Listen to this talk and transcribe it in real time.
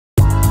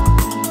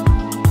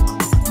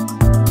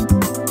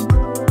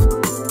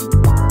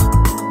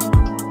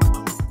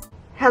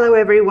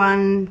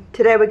everyone,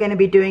 today we're going to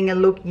be doing a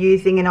look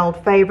using an old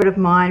favourite of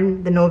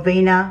mine, the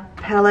Norvina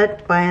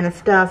palette by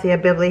Anastasia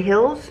Beverly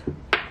Hills.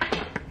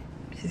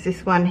 This is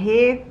this one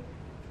here.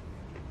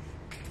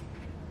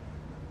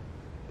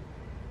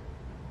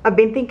 I've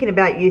been thinking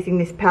about using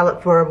this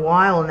palette for a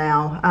while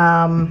now,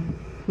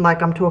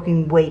 like I'm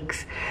talking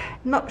weeks.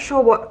 Not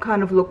sure what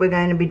kind of look we're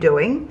going to be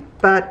doing,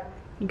 but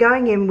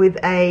going in with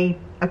a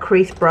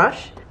crease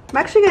brush. I'm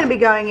actually going to be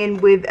going in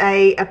with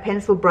a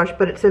pencil brush,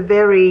 but it's a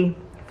very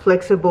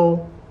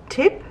flexible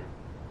tip.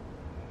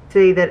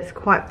 See that it's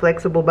quite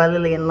flexible by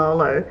Lily and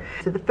Lolo.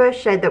 So the first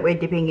shade that we're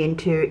dipping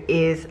into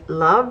is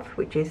Love,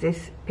 which is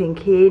this pink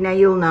here. Now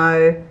you'll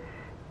know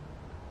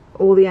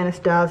all the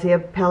Anastasia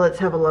palettes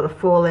have a lot of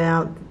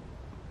fallout,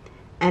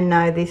 and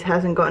no, this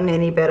hasn't gotten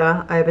any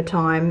better over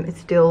time. It's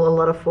still a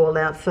lot of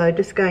fallout. So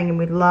just going in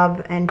with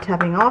Love and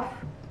tapping off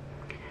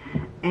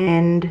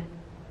and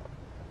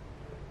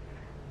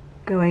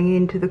going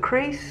into the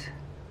crease.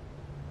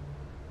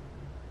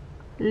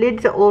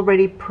 Lids are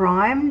already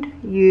primed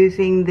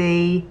using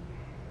the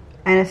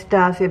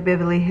Anastasia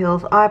Beverly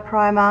Hills eye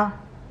primer.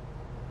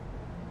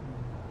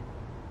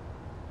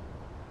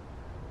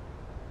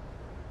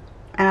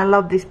 And I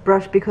love this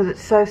brush because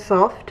it's so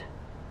soft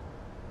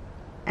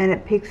and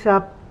it picks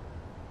up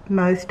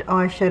most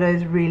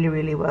eyeshadows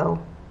really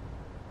well.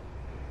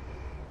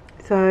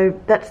 So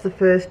that's the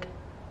first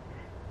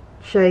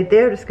shade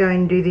there. Just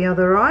going to do the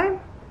other eye.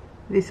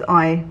 This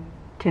eye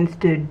tends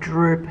to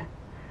droop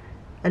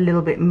a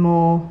little bit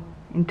more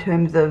in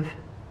terms of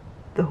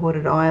the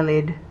hooded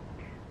eyelid.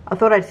 I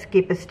thought I'd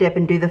skip a step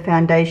and do the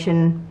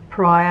foundation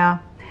prior.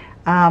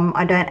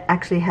 I don't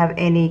actually have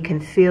any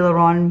concealer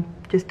on,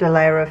 just a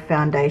layer of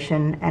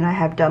foundation, and I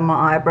have done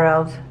my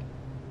eyebrows.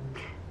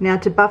 Now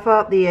to buff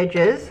up the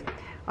edges,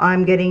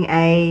 I'm getting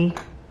a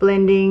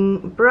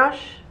blending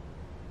brush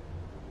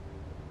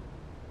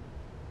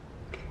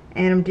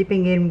and I'm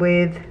dipping in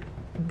with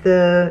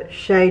the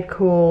shade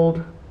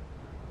called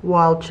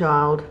Wild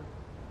Child,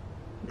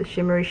 the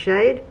shimmery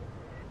shade,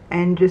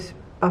 and just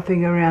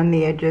buffing around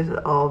the edges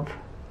of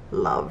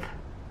Love.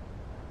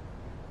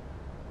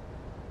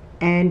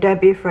 And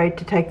don't be afraid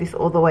to take this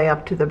all the way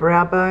up to the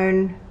brow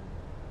bone,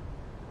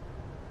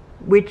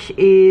 which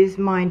is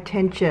my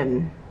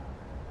intention.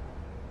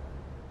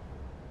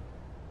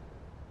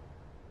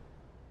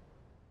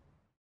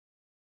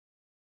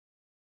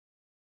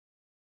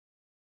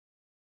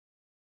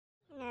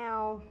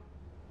 Now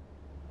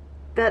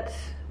that's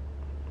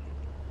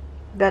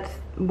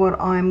what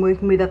I'm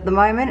working with at the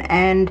moment.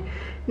 And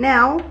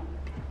now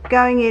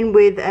going in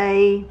with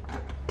a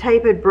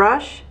tapered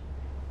brush,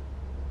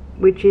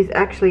 which is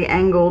actually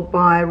angled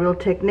by Real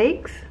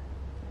Techniques.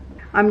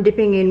 I'm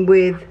dipping in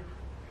with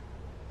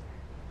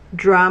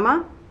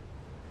Drama,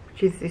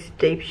 which is this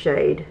deep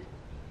shade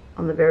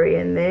on the very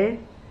end there.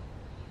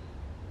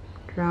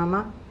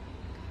 Drama.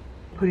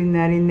 Putting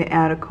that in the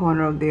outer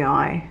corner of the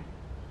eye.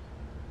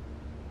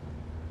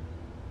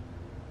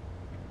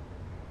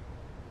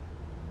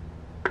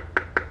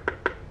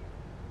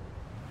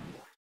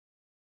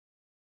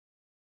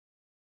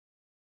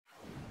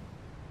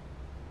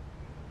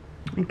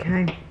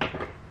 Okay,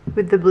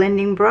 with the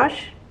blending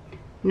brush,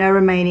 no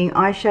remaining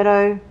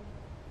eyeshadow,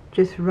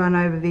 just run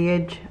over the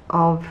edge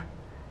of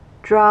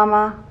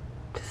Drama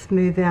to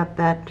smooth out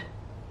that,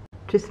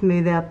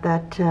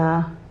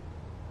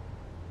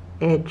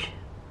 edge.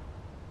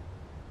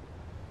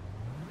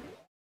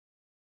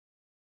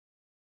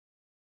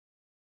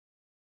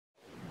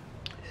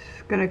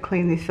 Just going to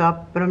clean this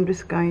up, but I'm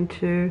just going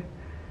to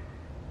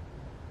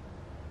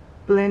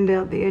blend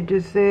out the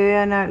edges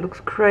there. I know it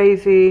looks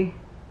crazy,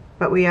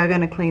 but we are going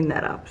to clean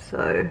that up.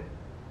 So,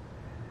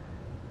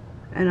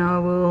 and I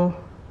will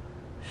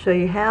show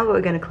you how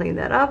we're going to clean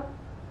that up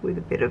with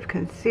a bit of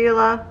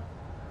concealer.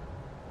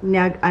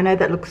 Now I know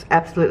that looks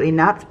absolutely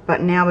nuts,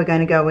 but now we're going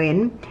to go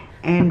in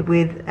and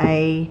with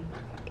a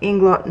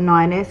Inglot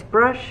 9S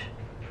brush,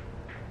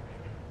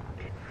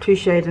 two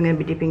shades I'm going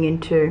to be dipping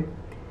into,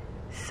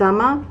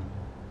 Summer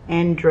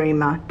and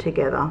Dreamer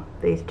together.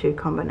 These two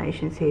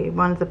combinations here.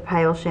 One's a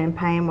pale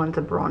champagne, one's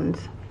a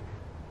bronze.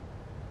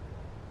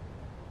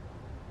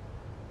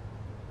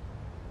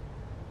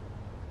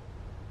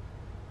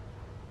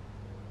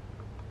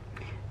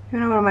 You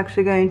know what I'm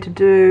actually going to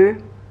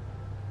do?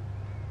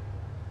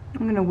 I'm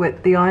going to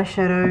wet the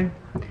eyeshadow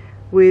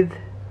with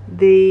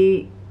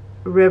the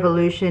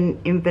Revolution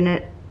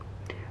Infinite.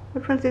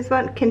 Which one's this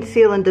one?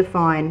 Conceal and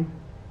Define.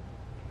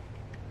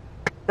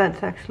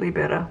 That's actually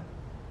better.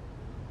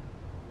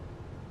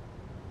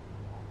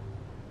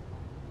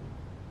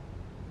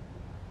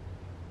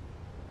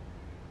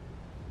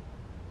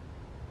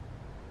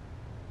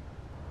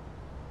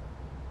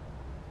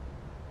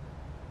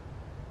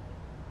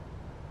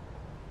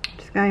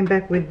 Going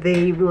back with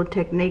the Real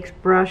Techniques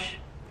brush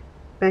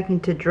back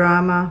into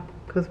Drama,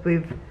 because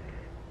we've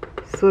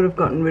sort of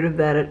gotten rid of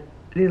that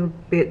little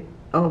bit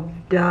of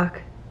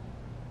dark,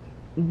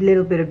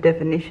 little bit of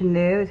definition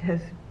there. It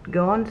has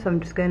gone, so I'm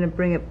just going to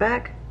bring it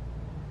back.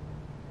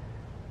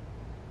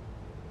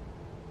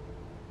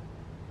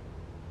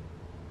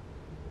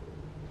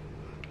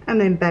 And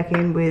then back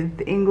in with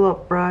the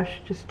Inglot brush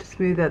just to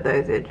smooth out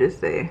those edges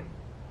there.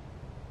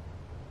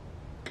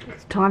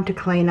 It's time to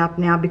clean up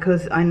now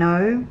because I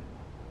know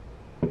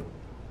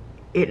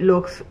it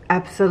looks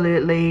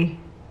absolutely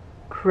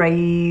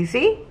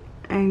crazy,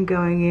 and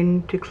going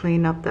in to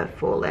clean up that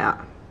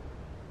fallout.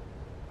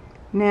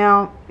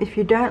 Now, if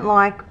you don't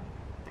like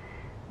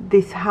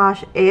this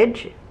harsh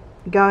edge,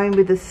 going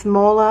with a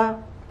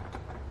smaller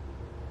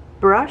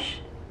brush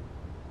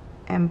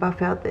and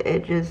buff out the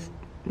edges.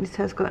 This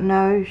has got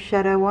no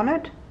shadow on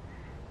it,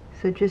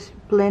 so just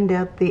blend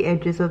out the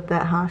edges of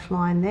that harsh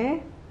line there,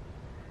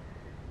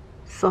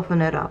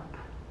 soften it up,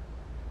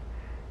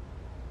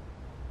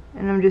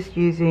 and I'm just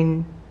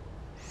using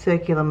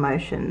circular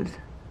motions.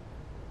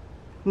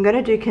 I'm going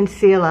to do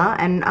concealer,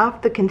 and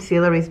after the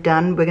concealer is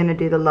done we're going to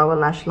do the lower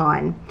lash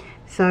line.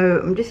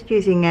 So I'm just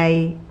using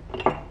a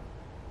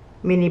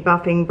mini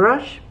buffing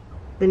brush,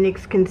 the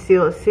NYX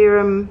concealer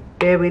serum,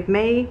 bear with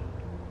me.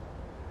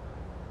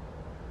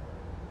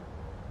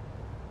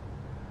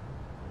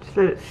 Just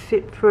let it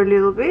sit for a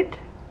little bit,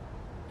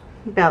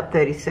 about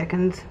 30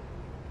 seconds.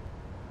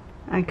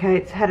 Okay,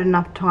 it's had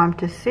enough time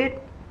to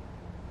sit.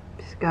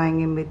 Just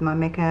going in with my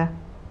Mecca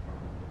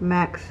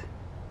Max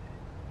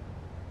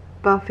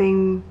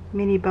buffing,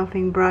 mini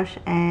buffing brush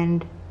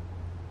and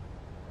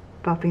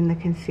buffing the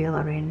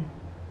concealer in.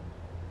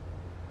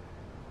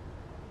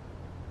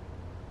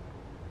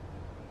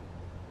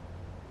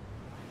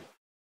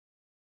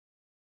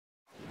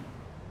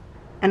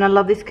 And I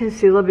love this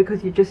concealer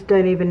because you just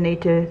don't even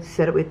need to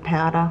set it with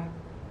powder.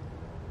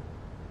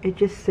 It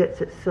just sets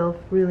itself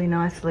really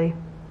nicely.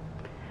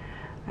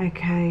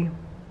 Okay,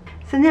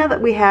 so now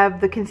that we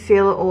have the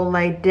concealer all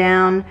laid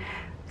down,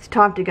 it's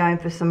time to go in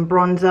for some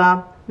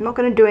bronzer. I'm not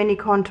going to do any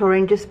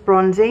contouring, just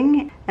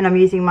bronzing, and I'm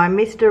using my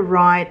Mr.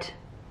 Right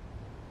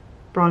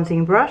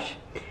bronzing brush,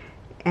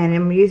 and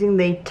I'm using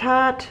the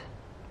Tarte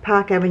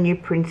Park Avenue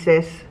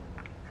Princess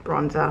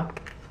bronzer.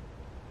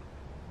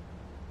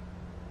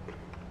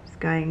 Just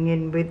going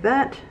in with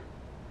that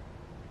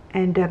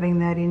and dabbing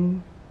that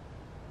in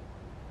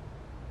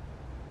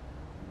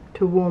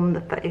to warm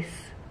the face.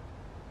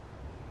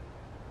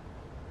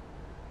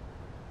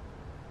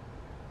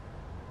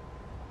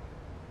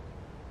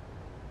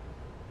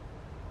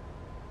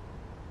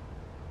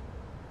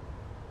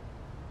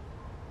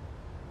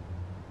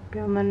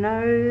 On the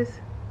nose,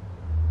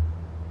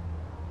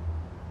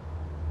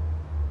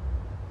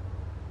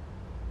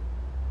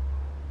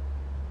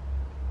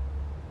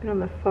 bit on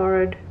the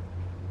forehead,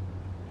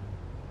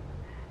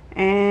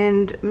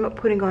 and I'm not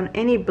putting on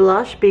any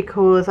blush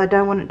because I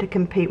don't want it to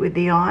compete with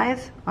the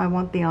eyes. I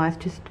want the eyes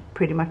just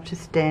pretty much to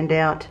stand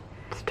out.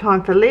 It's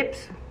time for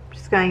lips.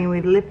 Just going in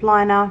with lip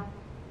liner,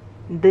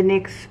 the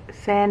NYX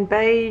Sand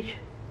Beige.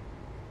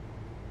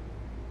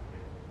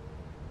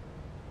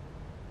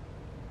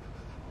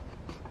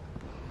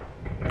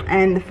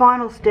 And the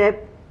final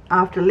step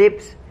after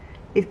lips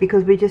is,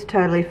 because we just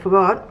totally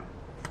forgot,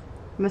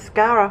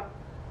 mascara.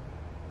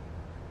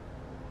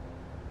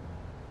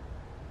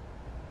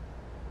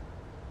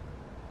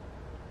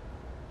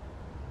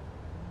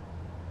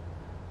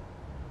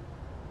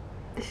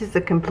 This is the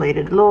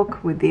completed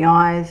look with the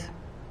eyes.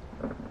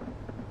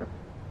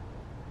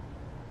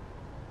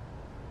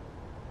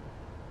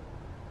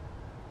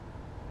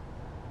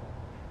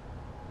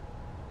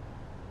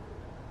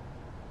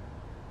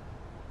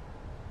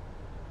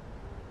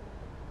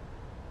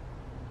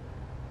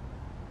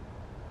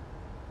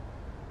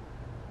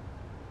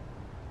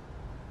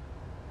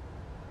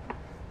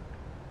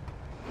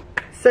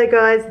 So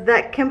guys,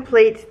 that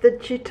completes the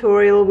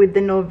tutorial with the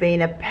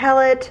Norvina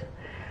palette.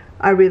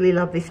 I really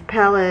love this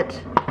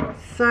palette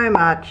so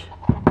much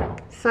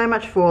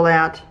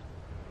fallout,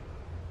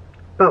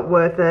 but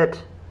worth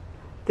it.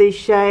 These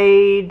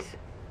shades,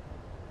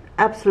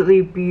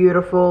 absolutely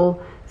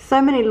beautiful.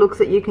 So many looks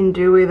that you can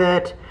do with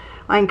it.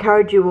 I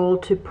encourage you all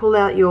to pull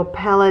out your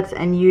palettes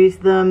and use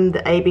them. The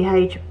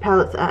ABH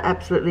palettes are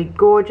absolutely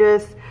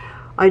gorgeous.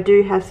 I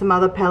do have some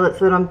other palettes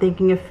that I'm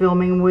thinking of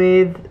filming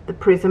with. The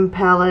Prism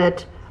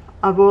palette.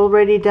 I've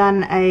already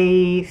done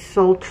a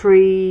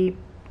sultry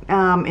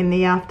in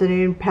the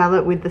afternoon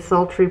palette with the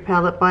sultry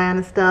palette by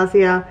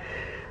Anastasia.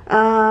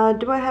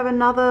 Do I have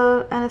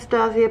another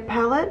Anastasia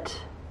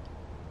palette?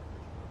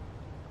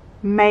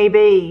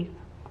 Maybe.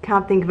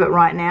 Can't think of it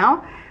right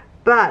now.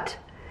 But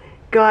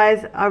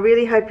guys, I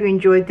really hope you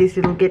enjoyed this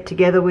little get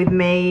together with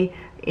me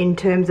in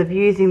terms of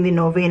using the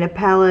Norvina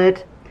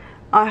palette.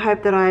 I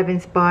hope that I have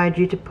inspired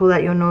you to pull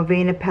out your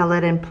Norvina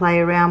palette and play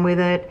around with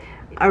it.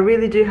 I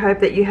really do hope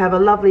that you have a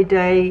lovely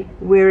day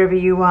wherever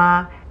you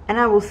are, and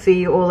I will see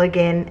you all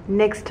again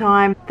next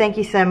time. Thank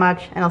you so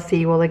much, and I'll see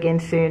you all again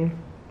soon.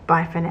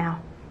 Bye for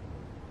now.